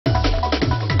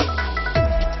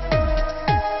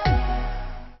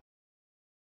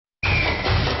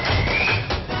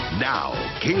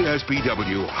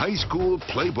KSBW High School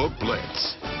Playbook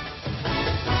Blitz. We're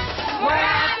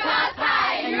Aptos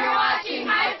High, and you're watching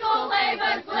High School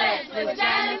Playbook Blitz with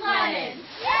Jen and Lennon.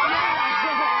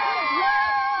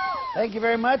 Thank you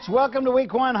very much. Welcome to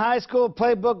Week 1 High School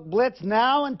Playbook Blitz.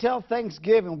 Now until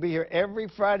Thanksgiving. We'll be here every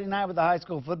Friday night with the high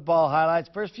school football highlights.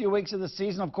 First few weeks of the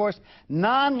season, of course,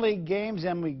 non-league games,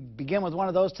 and we begin with one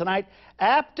of those tonight.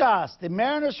 Aptos, the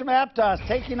Mariners from Aptos,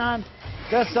 taking on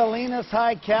the Salinas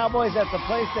High Cowboys at the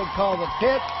place they call the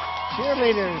Pit.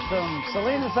 Cheerleaders from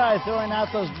Salinas High throwing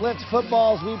out those blitz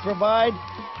footballs we provide.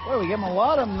 Boy, we give them a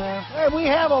lot of them there. Hey, we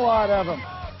have a lot of them.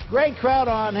 Great crowd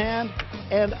on hand.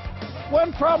 And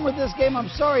one problem with this game, I'm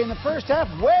sorry, in the first half,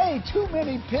 way too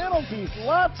many penalties.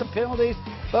 Lots of penalties.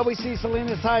 But we see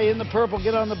Salinas High in the purple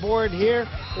get on the board here.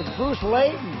 It's Bruce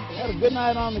Layton. Had a good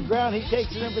night on the ground. He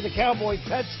takes it in for the Cowboy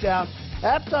touchdown.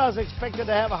 Aptos expected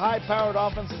to have a high-powered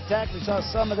offensive attack. We saw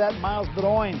some of that. Miles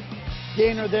Bedoin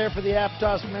gainer there for the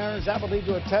Aptos Mariners. That will lead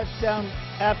to a touchdown.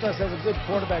 Aptos has a good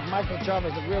quarterback. Michael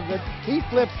Chavez is real good. He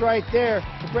flips right there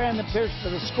to Brandon Pierce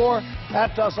for the score.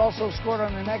 Aptos also scored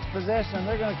on their next possession, and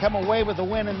they're going to come away with a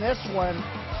win in this one.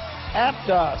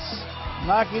 Aptos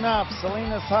knocking off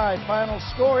Salinas High. Final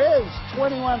score is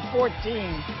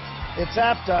 21-14. It's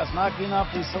Aptos knocking off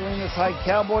the Salinas High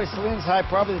Cowboys. Salinas High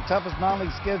probably the toughest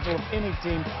non-league schedule of any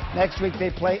team. Next week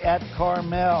they play at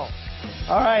Carmel.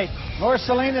 All right, North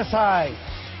Salinas High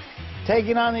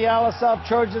taking on the Alisal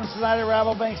Trojans tonight at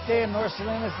Rabobank Stadium. North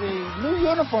Salinas, the new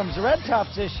uniforms, the red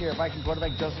tops this year. Viking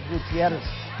quarterback Joseph Gutierrez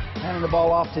handing the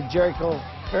ball off to Jericho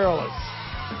Ferrales,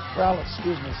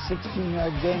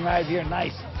 16-yard gain right here.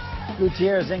 Nice.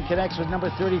 Gutierrez in connects with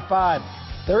number 35.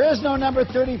 There is no number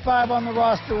 35 on the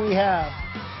roster we have.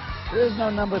 There is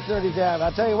no number 35.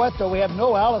 I'll tell you what, though, we have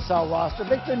no Alisal roster.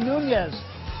 Victor Nunez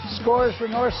scores for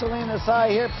North Salinas High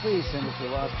here. Please send us your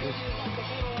roster.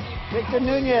 Victor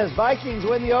Nunez, Vikings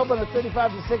win the opener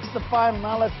 35-6 the final.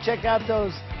 Now let's check out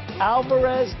those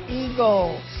Alvarez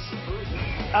Eagles.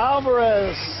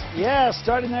 Alvarez, yeah,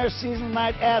 starting their season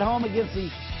night at home against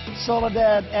the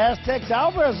Soledad Aztecs.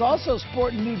 Alvarez also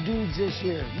sporting new dudes this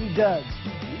year. New duds.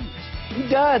 New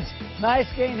duds. Nice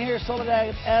game here,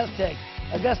 Soledad Aztecs.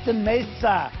 Agustin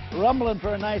Mesa rumbling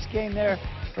for a nice game there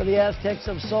for the Aztecs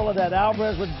of Soledad.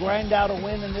 Alvarez would grind out a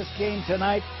win in this game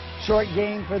tonight. Short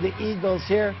game for the Eagles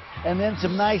here. And then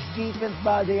some nice defense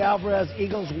by the Alvarez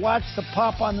Eagles. Watch the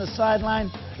pop on the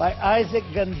sideline by Isaac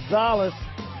Gonzalez.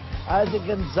 Isaac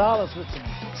Gonzalez with some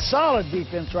solid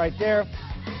defense right there.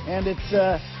 And it's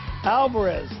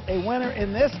Alvarez, a winner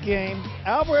in this game.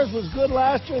 Alvarez was good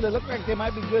last year. They look like they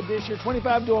might be good this year.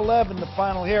 25-11 the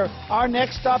final here. Our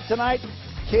next stop tonight,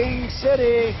 King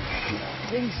City.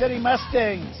 King City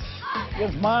Mustangs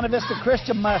against Monte Vista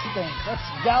Christian Mustangs. Let's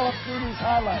gallop through these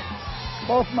highlights.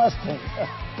 Both Mustangs.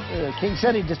 King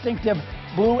City, distinctive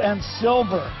blue and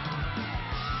silver.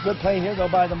 Good play here, though,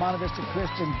 by the Monte Vista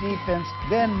Christian defense.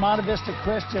 Then Monte Vista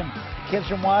Christian, kids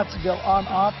from Watsonville on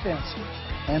offense.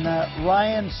 And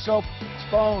Ryan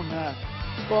Spone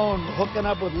hooking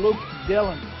up with Luke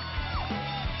Dillon.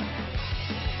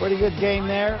 Pretty good game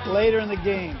there. Later in the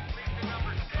game,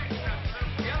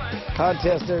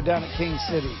 contest there down at King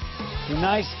City. A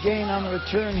nice gain on the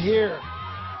return here.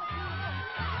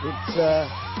 It's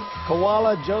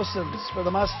Koala Josephs for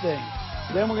the Mustangs.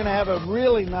 Then we're going to have a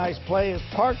really nice play as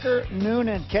Parker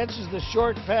Noonan catches the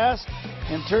short pass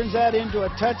and turns that into a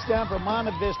touchdown for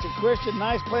Monte Vista Christian.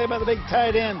 Nice play by the big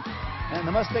tight end. And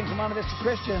the Mustangs from Monte Vista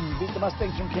Christian beat the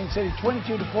Mustangs from King City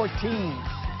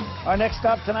 22-14. Our next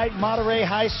stop tonight, Monterey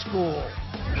High School.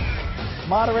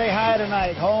 Monterey High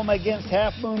tonight, home against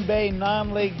Half Moon Bay,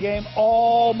 non-league game,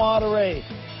 all Monterey.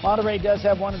 Monterey does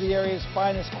have one of the area's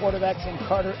finest quarterbacks in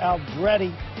Carter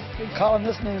Aldretti. Been calling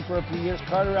this name for a few years.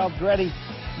 Carter Aldretti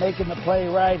making the play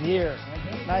right here.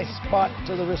 Nice spot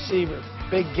to the receiver.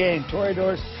 Big game.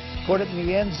 Toreadors put it in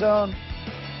the end zone.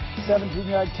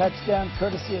 17-yard touchdown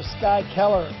courtesy of Sky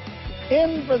Keller.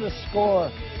 In for the score.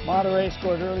 Monterey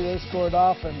scored early. They scored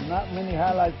often. Not many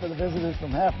highlights for the visitors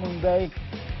from Half Moon Bay,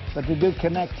 but they do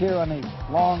connect here on a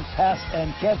long pass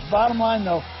and catch. Bottom line,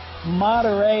 though,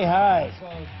 Monterey High.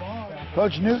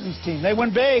 Coach Newton's team. They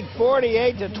win big,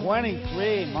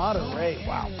 48-23. Monterey,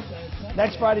 wow.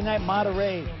 Next Friday night,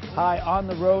 Monterey High on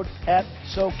the road at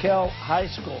Soquel High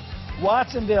School.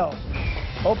 Watsonville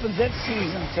opens its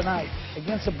season tonight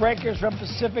against the Breakers from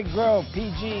Pacific Grove.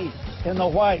 PG in the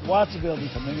white. Watsonville be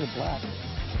familiar black.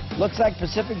 Looks like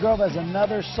Pacific Grove has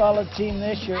another solid team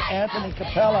this year. Anthony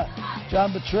Capella,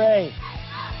 John Betray.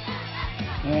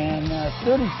 And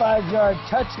 35-yard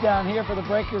touchdown here for the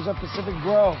Breakers of Pacific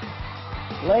Grove.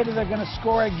 Later they're going to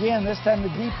score again. This time the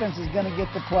defense is going to get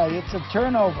the play. It's a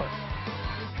turnover.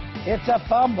 It's a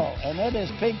fumble, and it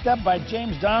is picked up by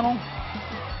James Donald.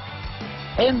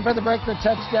 In for the breakthrough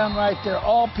touchdown right there.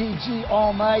 All PG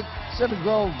all night. Pacific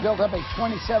Grove built up a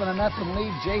 27-0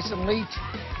 lead. Jason Leach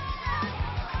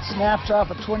snaps off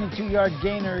a 22-yard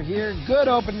gainer here. Good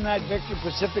opening night victory,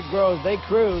 Pacific Grove. They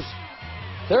cruise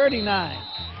 39-14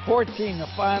 the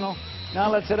final. Now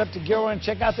let's head up to Gilroy and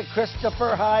check out the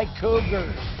Christopher High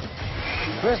Cougars.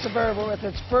 Christopher with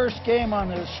its first game on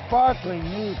their sparkling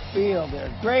new field. Their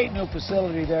great new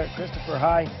facility there at Christopher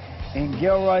High in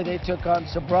Gilroy. They took on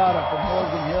Sobrado from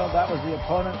Morgan Hill. That was the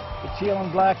opponent. The teal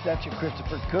and black, that's your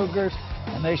Christopher Cougars.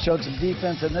 And they showed some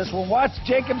defense in this one. Watch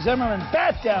Jacob Zimmerman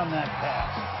bat down that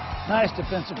pass. Nice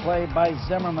defensive play by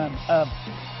Zimmerman of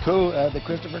the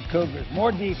Christopher Cougars.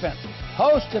 More defense.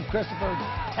 Host of Christopher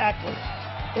tacklers.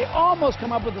 They almost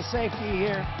come up with a safety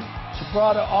here.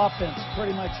 Sobrado offense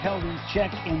pretty much held in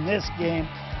check in this game.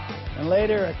 And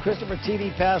later, a Christopher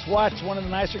TD pass. Watch one of the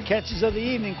nicer catches of the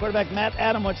evening. Quarterback Matt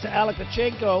Adamowicz to Alec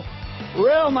Pacheco.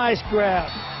 Real nice grab.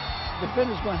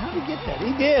 Defender's going, how did he get that?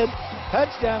 He did.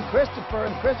 Touchdown, Christopher,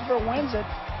 and Christopher wins it.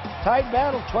 Tight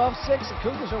battle, 12-6. The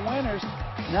Cougars are winners.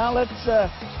 Now let's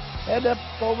head up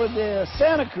over to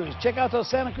Santa Cruz. Check out those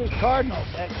Santa Cruz Cardinals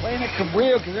playing at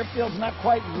Cabrillo because their field's not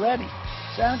quite ready.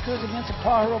 Santa Cruz against the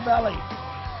Pajaro Valley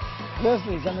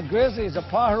Grizzlies, and the Grizzlies of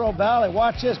Pajaro Valley.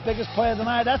 Watch this, biggest play of the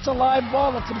night. That's a live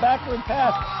ball. That's a backward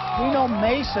pass. Reno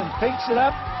Mason picks it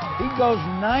up. He goes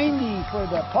 90 for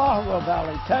the Pajaro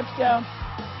Valley touchdown.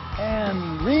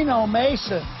 And Reno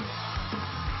Mason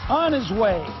on his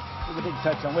way to the big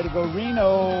touchdown. Way to go,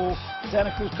 Reno.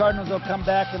 Santa Cruz Cardinals will come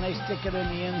back, and they stick it in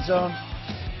the end zone.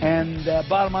 And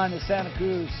bottom line is Santa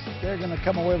Cruz, they're going to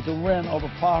come away with a win over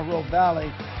Pajaro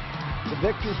Valley. The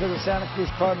victory for the Santa Cruz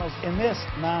Cardinals in this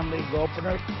non-league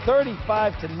opener,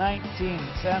 35-19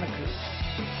 Santa Cruz.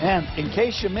 And in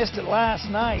case you missed it last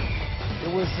night, it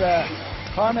was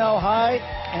Carmel High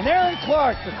and Aaron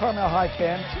Clark, the Carmel High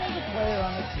fan. She's a player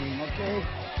on the team, okay?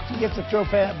 She gets to throw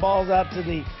balls out to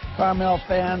the Carmel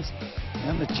fans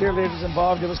and the cheerleaders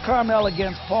involved. It was Carmel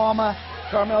against Palma.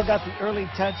 Carmel got the early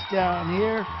touchdown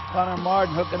here. Connor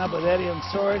Martin hooking up with Eddie and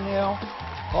Sorinil.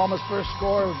 Palma's first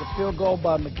score was a field goal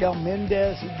by Miguel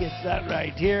Mendez. He gets that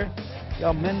right here.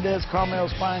 Miguel Mendez,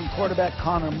 Carmel's fine quarterback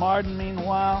Connor Martin,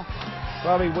 meanwhile,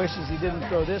 probably wishes he didn't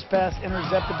throw this pass.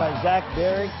 Intercepted by Zach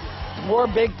Berry. More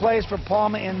big plays for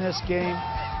Palma in this game.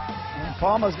 And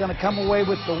Palma's going to come away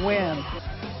with the win.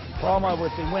 Palma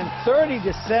with the win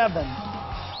 30-7.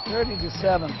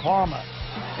 30-7, Palma,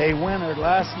 a winner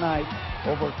last night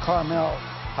over Carmel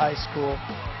High School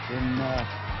in the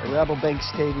Rebel Bank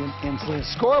Stadium in Saline.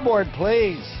 Scoreboard,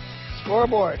 please.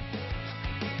 Scoreboard.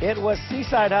 It was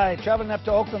Seaside High traveling up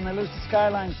to Oakland. They lose to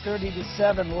Skyline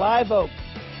 30-7. Live Oak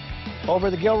over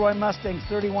the Gilroy Mustangs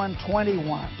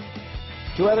 31-21.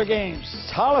 Two other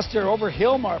games. Hollister over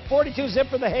Hillmar 42-zip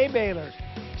for the Hay Baylors.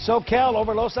 SoCal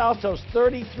over Los Altos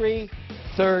 33-13.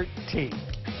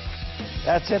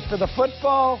 That's it for the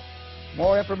football.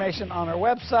 More information on our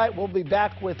website. We'll be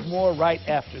back with more right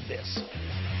after this.